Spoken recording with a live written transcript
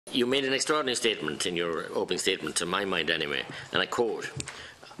You made an extraordinary statement in your opening statement, to my mind anyway, and I quote,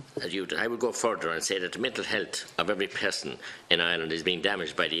 I would go further and say that the mental health of every person in Ireland is being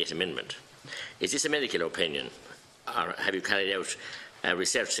damaged by the Eighth Amendment. Is this a medical opinion, or have you carried out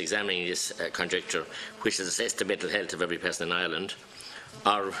research examining this conjecture, which has assessed the mental health of every person in Ireland,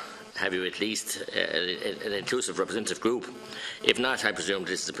 or have you at least an inclusive representative group? If not, I presume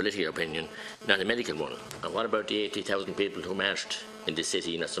this is a political opinion, not a medical one. And what about the 80,000 people who marched in this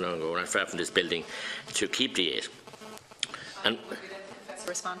city not so long ago, not far from this building, to keep the 8? And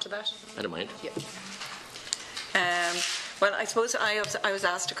respond to that? I don't mind. Yeah. Well, I suppose I was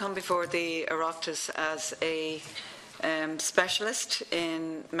asked to come before the Oireachtas as a specialist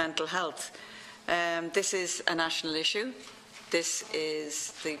in mental health. This is a national issue. This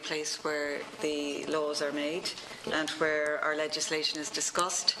is the place where the laws are made and where our legislation is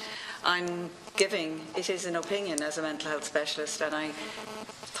discussed. It is an opinion as a mental health specialist, and I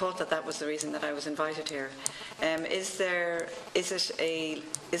thought that was the reason that I was invited here. Is it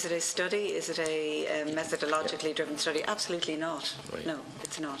a study? Is it a methodologically driven study? Absolutely not. Right. No,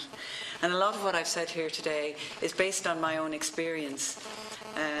 it's not. And a lot of what I've said here today is based on my own experience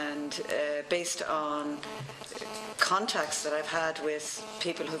and based on contacts that I've had with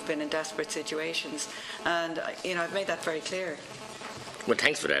people who've been in desperate situations, and I've made that very clear. Well,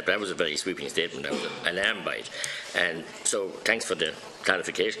 thanks for that. That was a very sweeping statement. I was alarmed by it, and so thanks for the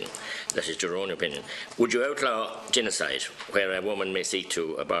clarification. That is your own opinion. Would you outlaw genocide, where a woman may seek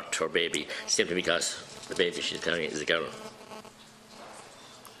to abort her baby simply because the baby she's carrying is a girl?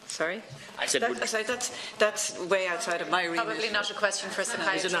 Sorry? I said, that's way outside of my remit. Probably not a question for a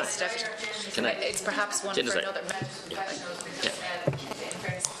psychiatrist. It's perhaps one genocide. for another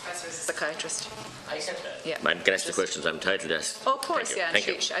psychiatrist. I said that. Yeah. I can ask the questions I'm entitled to ask. Oh, of course, yeah. Thank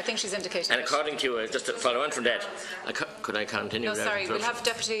you. I think she's indicated. And according to you, just to follow on from that, could I continue? No, sorry, we'll have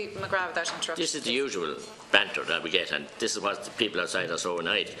Deputy McGrath without interruption. This is the usual banter that we get, and this is what the people outside are so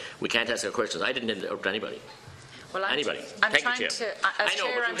annoyed. We can't ask our questions. I didn't interrupt anybody. Well, anybody. I'm Thank trying you, to, as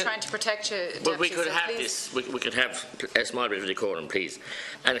Chair, I'm trying to protect you. But we could have this. We could have a small bit of decorum, please.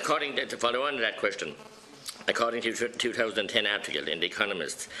 And according to follow on to that question, according to a 2010 article in The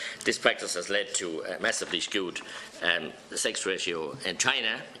Economist, this practice has led to a massively skewed sex ratio in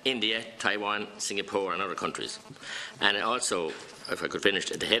China, India, Taiwan, Singapore and other countries. And also, if I could finish,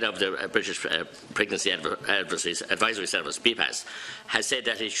 the head of the British Pregnancy Advisory Service, BPAS, has said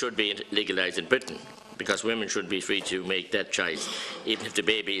that it should be legalised in Britain, because women should be free to make that choice, even if the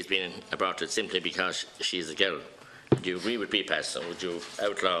baby is being aborted simply because she is a girl. Do you agree with BPAS, or would you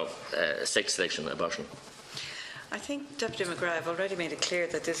outlaw sex selection abortion? I think, Deputy McGrath, I've already made it clear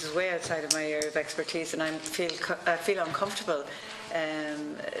that this is way outside of my area of expertise, and I feel uncomfortable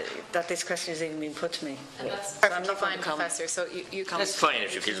that this question is even being put to me. And that's perfectly fine, Professor. So you comment. That's fine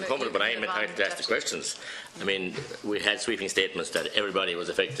if you feel uncomfortable, but I am entitled to ask the questions. I mean, we had sweeping statements that everybody was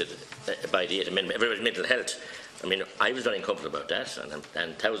affected by the Eighth Amendment, everybody's mental health. I mean, I was very uncomfortable about that,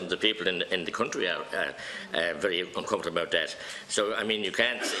 and thousands of people in the country are very uncomfortable about that. So, I mean, you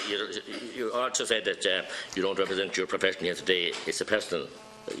can't. You also said that you don't represent your profession here today. It's a personal.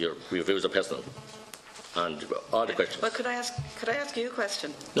 Your views are personal. And all the questions. Well, could I ask you a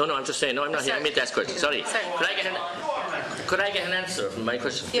question? No, I'm just saying. No, I'm not here. I meant to ask questions. Sorry. Could I get an answer from my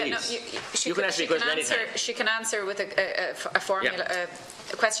question, please? Yeah, no, you can ask me a question anytime. She can answer with a formula. Yeah.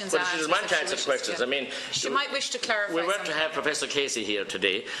 Questions but she doesn't want to answer questions. Yeah. I mean, she might wish to clarify. We were to have Professor Casey here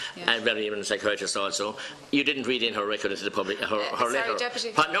today, and very even a psychiatrist also. You didn't read in her record into the public, her letter.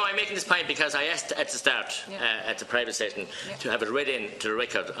 Deputy. But no, I'm making this point because I asked at the start, at the private session, to have it read into the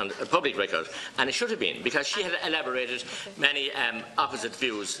record, on a public record, and it should have been, because she had elaborated many opposite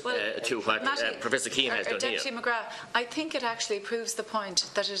views to what Professor Keane has done here. Deputy McGrath, I think it actually proves the point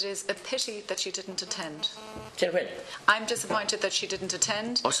that it is a pity that she didn't attend. Till when? I'm disappointed that she didn't attend.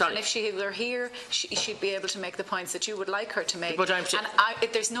 Oh, sorry. And if she were here, she'd be able to make the points that you would like her to make. But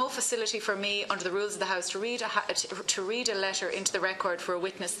there's no facility for me under the rules of the House to read a letter into the record for a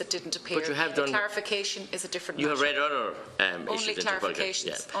witness that didn't appear. But you have done clarification is a different. You have read other only issues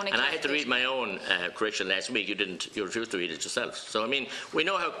clarifications. Yeah. Only and I had to read my own correction last week. You refused to read it yourself. So I mean, we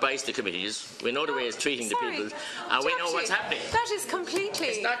know how biased the committee is. We know the way it's treating the people, and we know what's happening. That is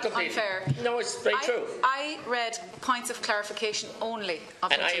completely unfair. No, it's very true. I read points of clarification only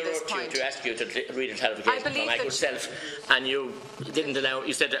up until this point. I wrote to ask you to read a clarification for my good self, and you didn't allow.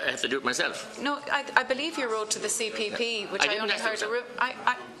 You said I have to do it myself. No, I believe you wrote to the CPP, which I only heard.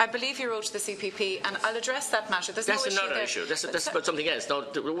 I believe you wrote to the CPP, and I'll address that matter. There's That's no issue another there. issue. That's about something else. No,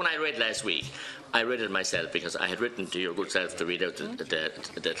 the one I read last week, I read it myself because I had written to your good self to read out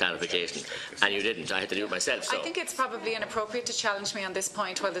the clarification, and you didn't. I had to do it myself. So. I think it's probably inappropriate to challenge me on this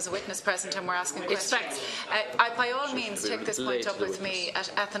point while there's a witness present and we're asking questions. By all means, take this point up with me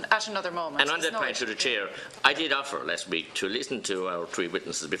at another moment. And on that point, to the Chair, I did offer last week to listen to our 3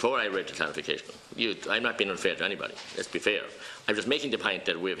 witnesses before I read the clarification. I'm not being unfair to anybody, let's be fair. I'm just making the point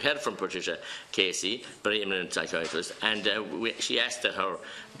that we've heard from Patricia Casey, very eminent psychiatrist, and she asked that her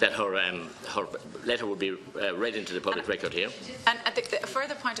letter would be read into the public record here. And a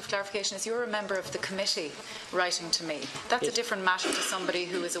further point of clarification is you're a member of the committee writing to me. That's a different matter to somebody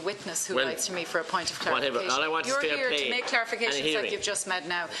who is a witness who writes to me for a point of clarification. Whatever. All I want you're is fair here play to make clarifications like you've just made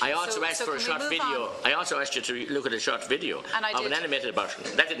now. I also asked for a short video. I also asked you to look at a short video of an animated abortion.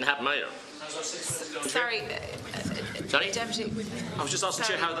 That didn't happen either. Sorry. Sorry? Deputy. I was just asking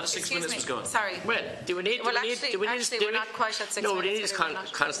Chair how that 6 minutes was going. Sorry. Well, do we need... we're not quite at 6 minutes. No, we need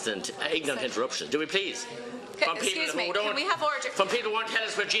constant ignorant interruptions. Do we please? Excuse me, can we have order? From people who won't tell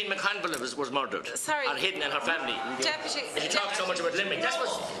us where Jean McConville was murdered. Sorry. Or hidden and her family. Deputy. You talk so much about Limerick. That's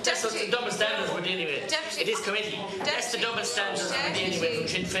what the double standards we're dealing with. Deputy. In this committee. That's the double standards we're dealing with from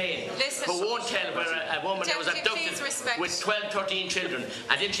Sinn Féin. Who won't tell where a woman that was abducted with 12, 13 children.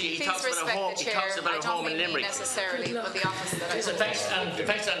 And then he talks about a home. He talks about a home in Limerick. Necessarily, but the office that Listen,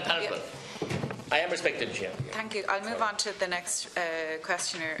 thanks on panel. I am respected, Chair. Thank you. I'll move on to the next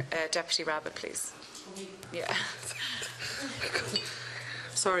questioner, Deputy Rabbit, please. Yeah.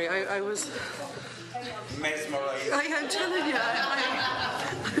 Sorry, I was mesmerised. I'm telling you,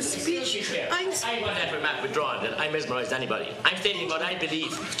 I'm speechless. I want that remark withdrawn that I mesmerised anybody. I'm stating what I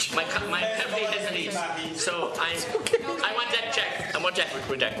believe. My complete beliefs. So I want that check. I want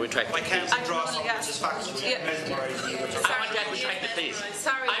that retracted. My counsel draws satisfaction. I want that retracted, please.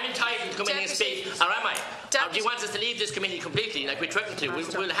 Sorry. I'm entitled to come in and speak, or am I? Or do you want us to leave this committee completely, like we threatened to?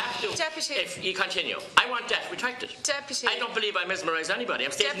 We'll have to, Deputy. if you continue. I want that retracted. Deputy. I don't believe I mesmerised anybody.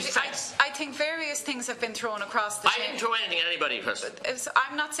 I'm stating facts. I think various things have been thrown across the table. I didn't throw anything at anybody, person.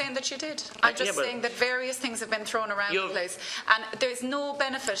 I'm not saying that you did. I'm just saying that various things have been thrown around the place, and there's no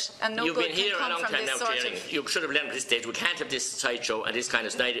benefit and no good can come from this sort of... You should have learned at this stage. We can't have this sideshow and this kind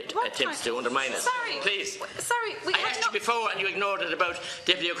of snide attempts to undermine us. Sorry. Please. Sorry. I asked you before and you ignored it about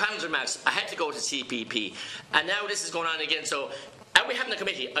Deputy O'Connor's remarks. I had to go to CPP, and now this is going on again. So, are we having a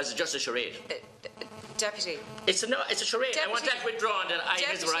committee as just a charade? Deputy. It's a charade. Deputy. I want that withdrawn that I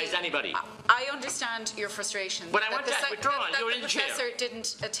mesmerised anybody. I understand your frustration. But I want that withdrawn. You're in the the chair. Professor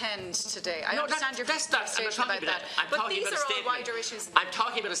didn't attend today. I No, understand your that's not. I'm not frustration talking about that. I'm but talking these about are a statement. all wider issues. I'm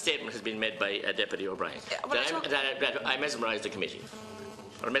talking about a statement that has been made by Deputy O'Brien that I mesmerised the committee.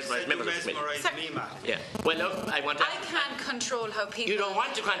 Or mesmerised members of the committee. Yeah. Well, look, I want that. I can't control how people... You don't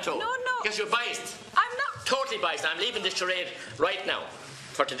want to control. No. Because you're biased. I'm not. Totally biased. I'm leaving this charade right now.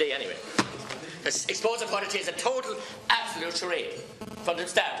 For today, anyway. Exposing what it is, a total, absolute charade. From the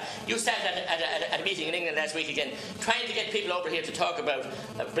start. You sat at a meeting in England last week again, trying to get people over here to talk about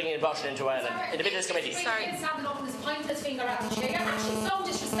bringing abortion into Ireland in the middle of this committee. Sorry. He's standing up and he's pointing his finger at the chair. You're actually so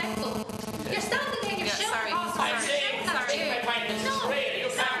disrespectful. You're standing there, you're shouting across the I'm saying, my point is a charade. You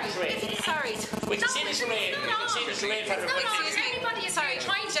can't charade. Sorry. We can see the charade. We can see the charade from the Anybody is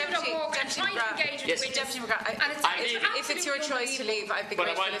trying to do the work and trying to engage with the Deputy McGrath, if it's your choice to leave, I'd be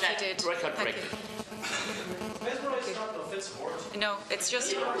grateful if you did. Thank you. No, it's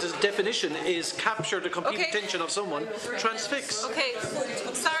just... The definition is capture the complete attention of someone, transfix. Okay,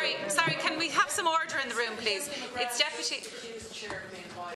 sorry, can we have some order in the room, please? It's Deputy...